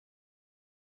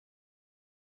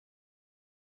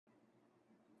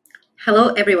Hello,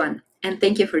 everyone, and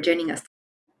thank you for joining us.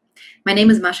 My name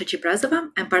is Masha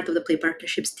Ceprazova. I'm part of the Play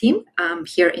Partnerships team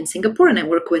here in Singapore, and I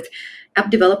work with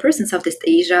app developers in Southeast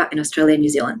Asia and Australia and New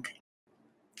Zealand.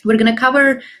 We're going to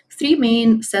cover three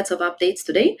main sets of updates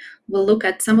today. We'll look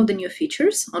at some of the new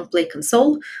features on Play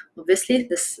Console. Obviously,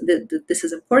 this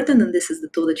is important, and this is the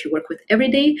tool that you work with every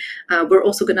day. We're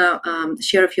also going to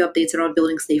share a few updates around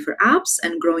building safer apps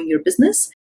and growing your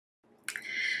business.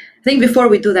 I think before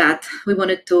we do that, we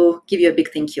wanted to give you a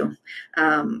big thank you.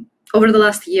 Over the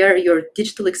last year, your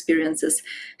digital experiences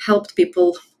helped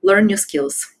people learn new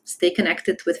skills, stay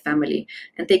connected with family,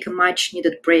 and take a much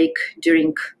needed break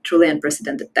during truly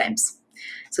unprecedented times.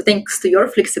 So thanks to your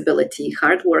flexibility,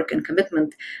 hard work, and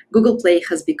commitment, Google Play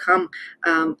has become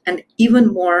an even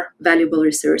more valuable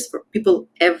resource for people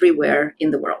everywhere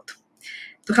in the world.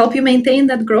 To help you maintain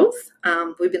that growth,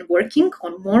 we've been working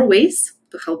on more ways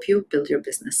to help you build your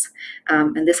business.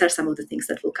 And these are some of the things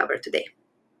that we'll cover today.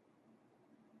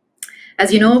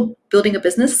 As you know, building a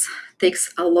business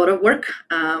takes a lot of work,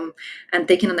 and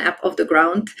taking an app off the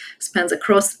ground spans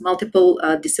across multiple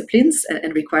disciplines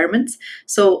and requirements.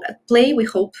 So at Play, we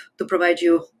hope to provide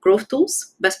you growth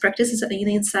tools, best practices and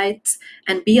insights,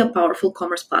 and be a powerful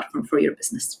commerce platform for your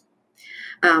business.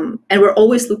 And we're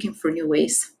always looking for new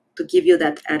ways to give you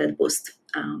that added boost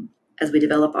as we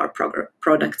develop our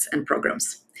products and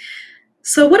programs.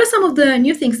 So what are some of the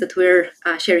new things that we're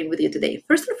sharing with you today?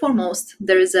 First and foremost,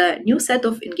 there is a new set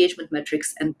of engagement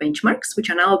metrics and benchmarks,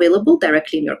 which are now available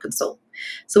directly in your console.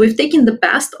 So we've taken the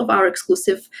best of our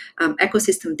exclusive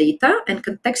ecosystem data and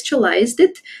contextualized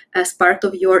it as part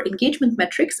of your engagement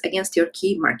metrics against your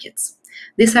key markets.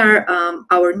 These are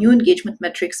our new engagement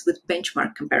metrics with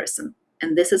benchmark comparison.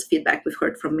 And this is feedback we've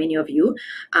heard from many of you,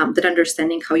 that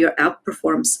understanding how your app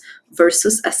performs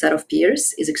versus a set of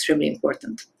peers is extremely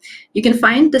important. You can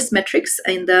find these metrics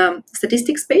in the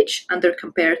statistics page under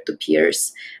compare to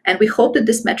peers. And we hope that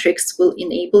these metrics will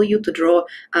enable you to draw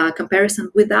a comparison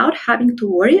without having to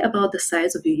worry about the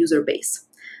size of your user base.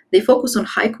 They focus on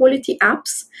high quality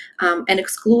apps and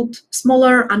exclude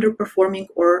smaller, underperforming,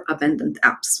 or abandoned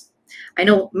apps. I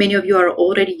know many of you are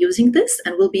already using this,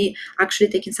 and we'll be actually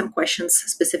taking some questions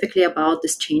specifically about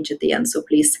this change at the end. So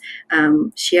please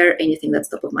share anything that's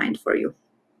top of mind for you.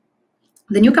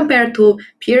 The new Compare to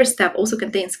Peers tab also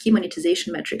contains key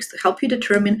monetization metrics to help you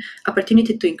determine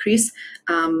opportunity to increase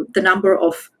the number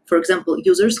of, for example,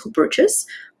 users who purchase,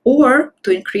 or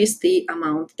to increase the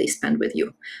amount they spend with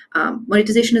you.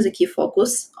 Monetization is a key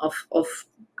focus of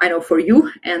I know for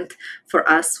you and for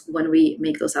us when we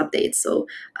make those updates. So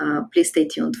please stay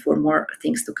tuned for more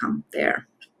things to come there.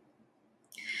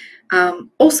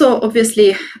 Also,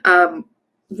 obviously,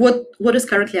 what is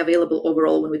currently available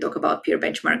overall when we talk about peer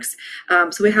benchmarks.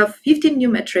 So we have 15 new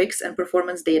metrics and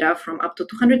performance data from up to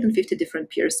 250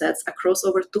 different peer sets across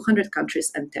over 200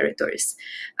 countries and territories.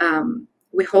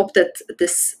 We hope that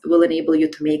this will enable you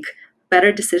to make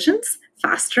better decisions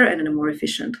faster and in a more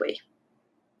efficient way.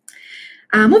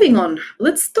 Moving on,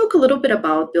 let's talk a little bit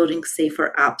about building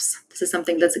safer apps. This is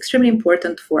something that's extremely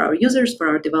important for our users, for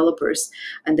our developers,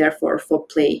 and therefore for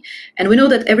Play. And we know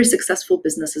that every successful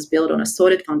business is built on a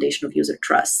solid foundation of user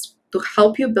trust. To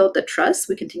help you build that trust,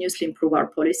 we continuously improve our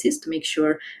policies to make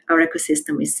sure our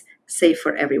ecosystem is safe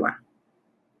for everyone.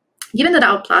 Given that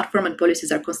our platform and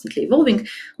policies are constantly evolving,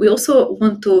 we also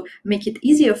want to make it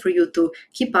easier for you to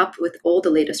keep up with all the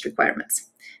latest requirements.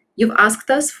 You've asked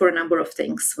us for a number of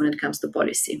things when it comes to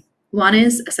policy. One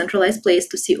is a centralized place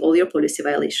to see all your policy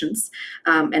violations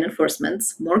and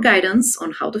enforcements, more guidance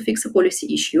on how to fix a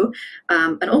policy issue,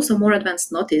 and also more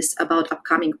advanced notice about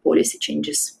upcoming policy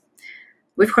changes.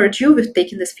 We've heard you, we've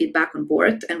taken this feedback on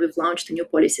board, and we've launched a new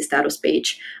policy status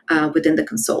page within the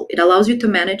console. It allows you to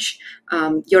manage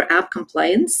your app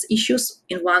compliance issues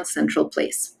in one central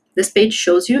place. This page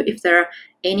shows you if there are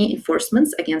any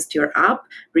enforcements against your app,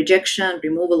 rejection,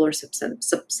 removal, or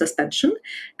suspension.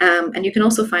 And you can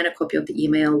also find a copy of the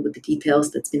email with the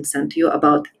details that's been sent to you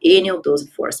about any of those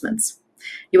enforcements.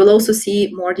 You will also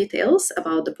see more details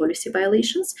about the policy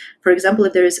violations. For example,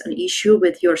 if there is an issue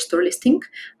with your store listing,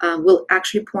 we'll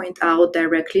actually point out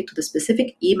directly to the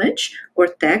specific image or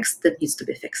text that needs to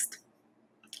be fixed.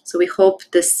 So we hope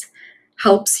this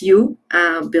helps you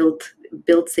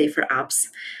build safer apps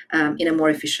in a more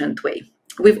efficient way.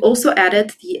 We've also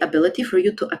added the ability for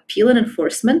you to appeal an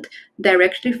enforcement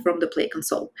directly from the Play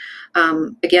console.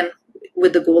 Again,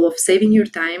 with the goal of saving your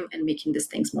time and making these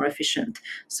things more efficient.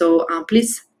 So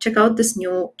please check out these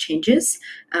new changes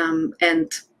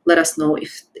and let us know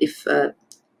if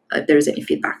there is any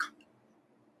feedback.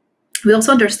 We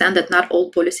also understand that not all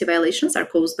policy violations are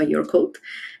caused by your code.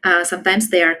 Sometimes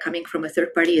they are coming from a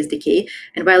third-party SDK,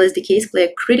 and while SDKs play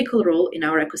a critical role in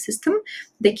our ecosystem,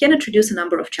 they can introduce a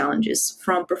number of challenges,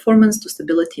 from performance to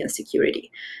stability and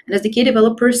security. And SDK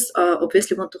developers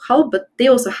obviously want to help, but they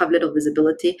also have little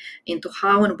visibility into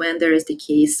how and when their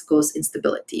SDKs cause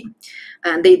instability.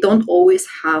 And they don't always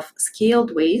have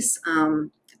scaled ways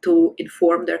to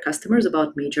inform their customers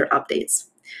about major updates.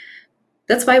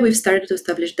 That's why we've started to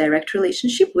establish direct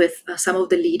relationship with some of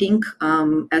the leading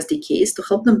SDKs to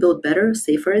help them build better,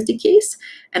 safer SDKs,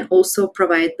 and also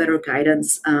provide better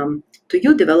guidance to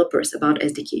you developers about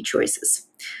SDK choices.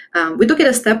 We took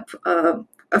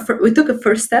a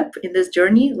first step in this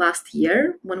journey last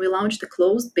year when we launched a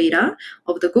closed beta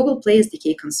of the Google Play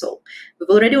SDK console. We've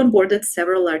already onboarded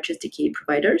several large SDK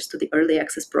providers to the early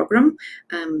access program,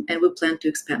 and we plan to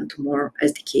expand to more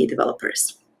SDK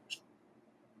developers.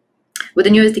 With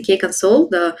the new SDK console,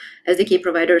 the SDK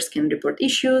providers can report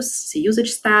issues, see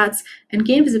usage stats, and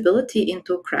gain visibility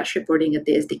into crash reporting at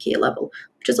the SDK level,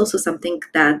 which is also something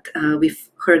that we've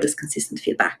heard as consistent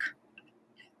feedback.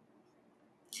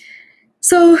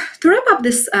 So to wrap up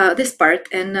this part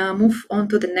and move on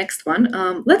to the next one,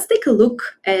 let's take a look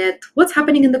at what's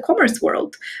happening in the commerce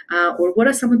world, or what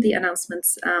are some of the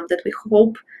announcements that we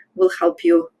hope will help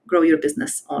you grow your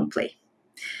business on Play.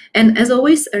 And as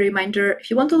always, a reminder,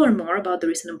 if you want to learn more about the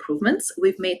recent improvements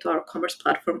we've made to our commerce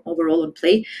platform overall on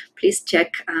Play, please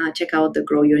check out the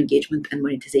Grow Your Engagement and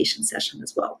Monetization session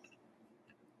as well.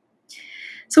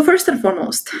 So first and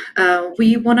foremost,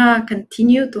 we want to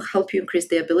continue to help you increase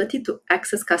the ability to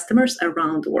access customers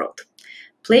around the world.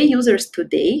 Play users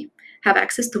today have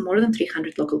access to more than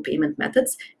 300 local payment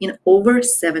methods in over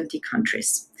 70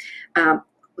 countries.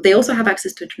 They also have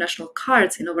access to international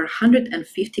cards in over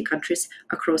 150 countries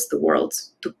across the world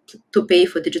to pay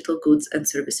for digital goods and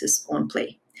services on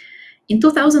Play. In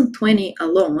 2020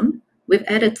 alone, we've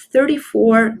added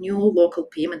 34 new local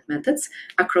payment methods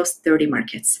across 30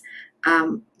 markets.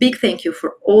 Big thank you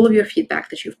for all of your feedback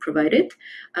that you've provided,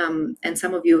 and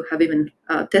some of you have even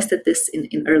tested this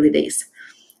in early days.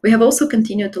 We have also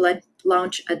continued to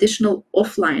launch additional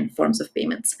offline forms of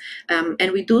payments,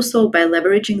 and we do so by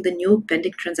leveraging the new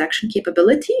pending transaction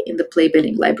capability in the Play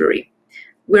Billing library.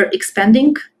 We're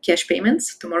expanding cash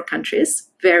payments to more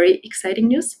countries, very exciting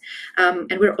news,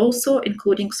 and we're also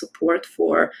including support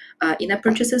for in-app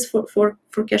purchases for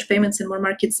cash payments in more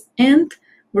markets, and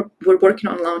we're working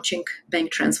on launching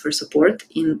bank transfer support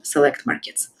in select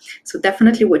markets. So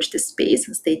definitely watch this space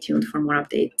and stay tuned for more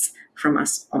updates from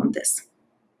us on this.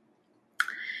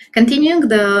 Continuing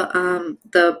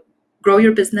the Grow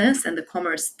Your Business and the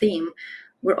commerce theme,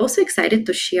 we're also excited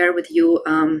to share with you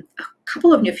a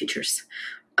couple of new features.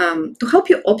 To help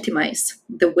you optimize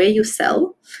the way you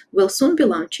sell, we'll soon be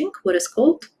launching what is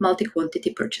called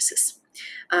multi-quantity purchases.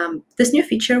 This new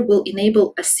feature will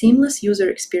enable a seamless user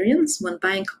experience when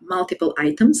buying multiple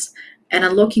items and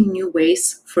unlocking new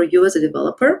ways for you as a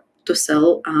developer to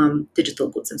sell digital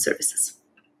goods and services.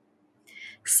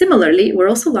 Similarly, we're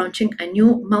also launching a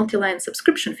new multi-line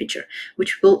subscription feature,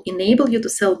 which will enable you to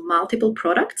sell multiple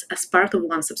products as part of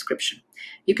one subscription.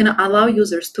 You can allow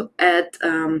users to add,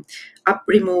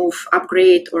 remove,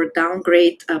 upgrade, or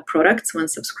downgrade products when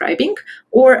subscribing,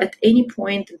 or at any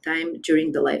point in time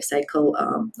during the life cycle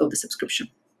of the subscription.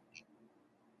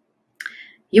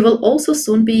 We will also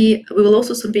soon be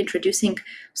introducing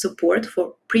support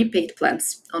for prepaid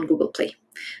plans on Google Play.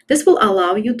 This will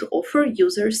allow you to offer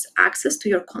users access to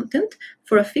your content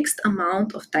for a fixed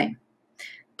amount of time.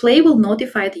 Play will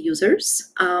notify the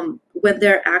users when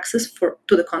their access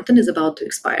to the content is about to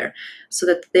expire, so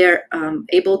that they're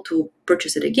able to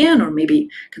purchase it again, or maybe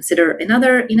consider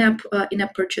another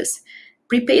in-app purchase.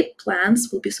 Prepaid plans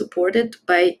will be supported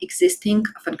by existing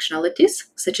functionalities,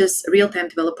 such as real-time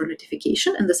developer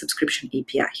notification and the subscription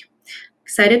API.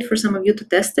 Excited for some of you to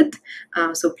test it,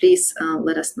 so please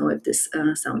let us know if this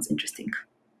sounds interesting.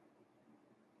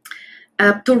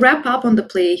 To wrap up on the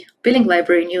Play Billing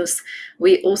Library news,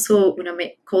 we also want to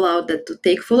call out that to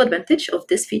take full advantage of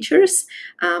these features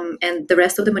and the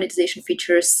rest of the monetization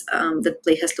features that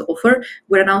Play has to offer,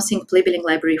 we're announcing Play Billing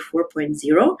Library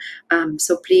 4.0.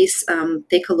 So please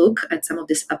take a look at some of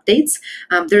these updates.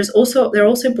 There are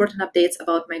also important updates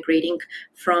about migrating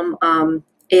from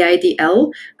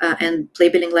AIDL and Play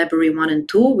Billing Library 1 and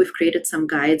 2. We've created some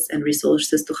guides and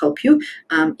resources to help you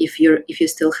if you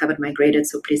still haven't migrated.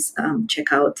 So please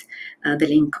check out the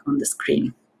link on the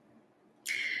screen.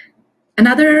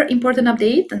 Another important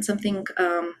update, and something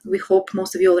we hope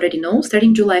most of you already know,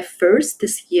 starting July 1st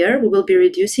this year, we will be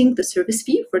reducing the service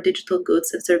fee for digital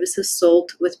goods and services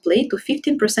sold with Play to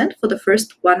 15% for the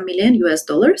first $1 million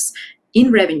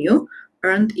in revenue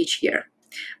earned each year,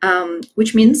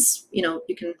 which means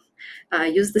you can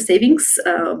use the savings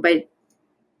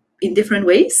in different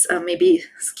ways, maybe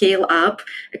scale up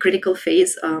a critical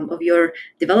phase of your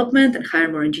development and hire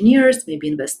more engineers, maybe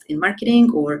invest in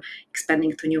marketing or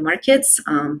expanding to new markets.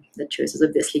 That choice is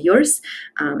obviously yours,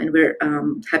 and we're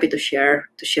happy to share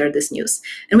this news.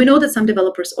 And we know that some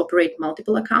developers operate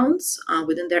multiple accounts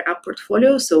within their app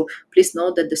portfolio, so please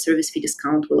note that the service fee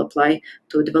discount will apply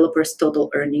to developers' total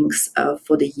earnings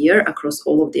for the year across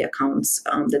all of the accounts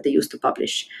that they use to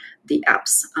publish the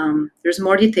apps. There's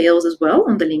more details as well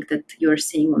on the link that you are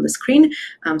seeing on the screen.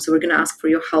 So we're going to ask for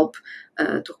your help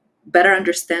to better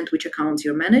understand which accounts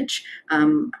you manage.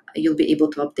 You'll be able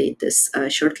to update this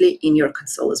shortly in your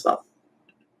console as well.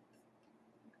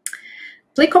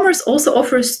 Play Commerce also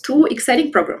offers two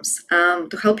exciting programs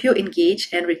to help you engage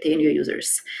and retain your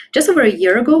users. Just over a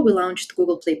year ago, we launched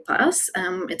Google Play Pass.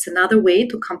 It's another way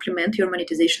to complement your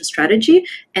monetization strategy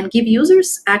and give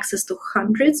users access to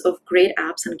hundreds of great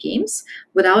apps and games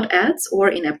without ads or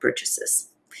in-app purchases.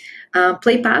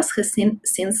 Play Pass has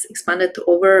since expanded to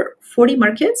over 40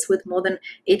 markets with more than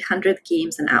 800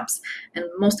 games and apps. And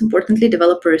most importantly,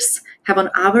 developers have on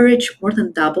average more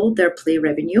than doubled their Play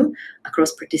revenue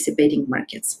across participating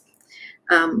markets.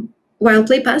 While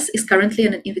Play Pass is currently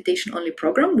an invitation-only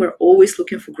program, we're always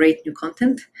looking for great new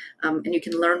content, and you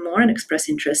can learn more and express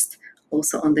interest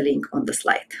also on the link on the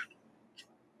slide.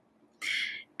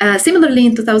 Similarly,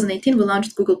 in 2018, we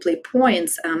launched Google Play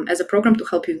Points as a program to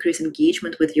help you increase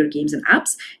engagement with your games and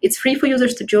apps. It's free for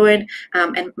users to join,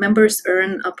 and members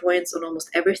earn points on almost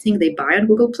everything they buy on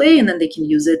Google Play, and then they can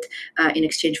use it in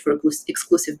exchange for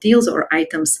exclusive deals or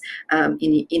items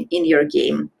in your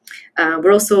game.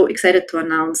 We're also excited to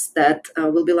announce that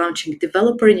we'll be launching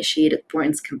developer-initiated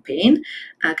points campaigns,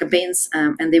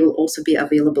 and they will also be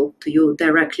available to you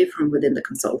directly from within the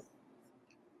console.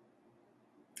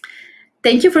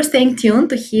 Thank you for staying tuned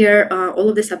to hear all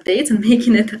of these updates and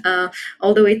making it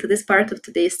all the way to this part of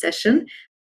today's session.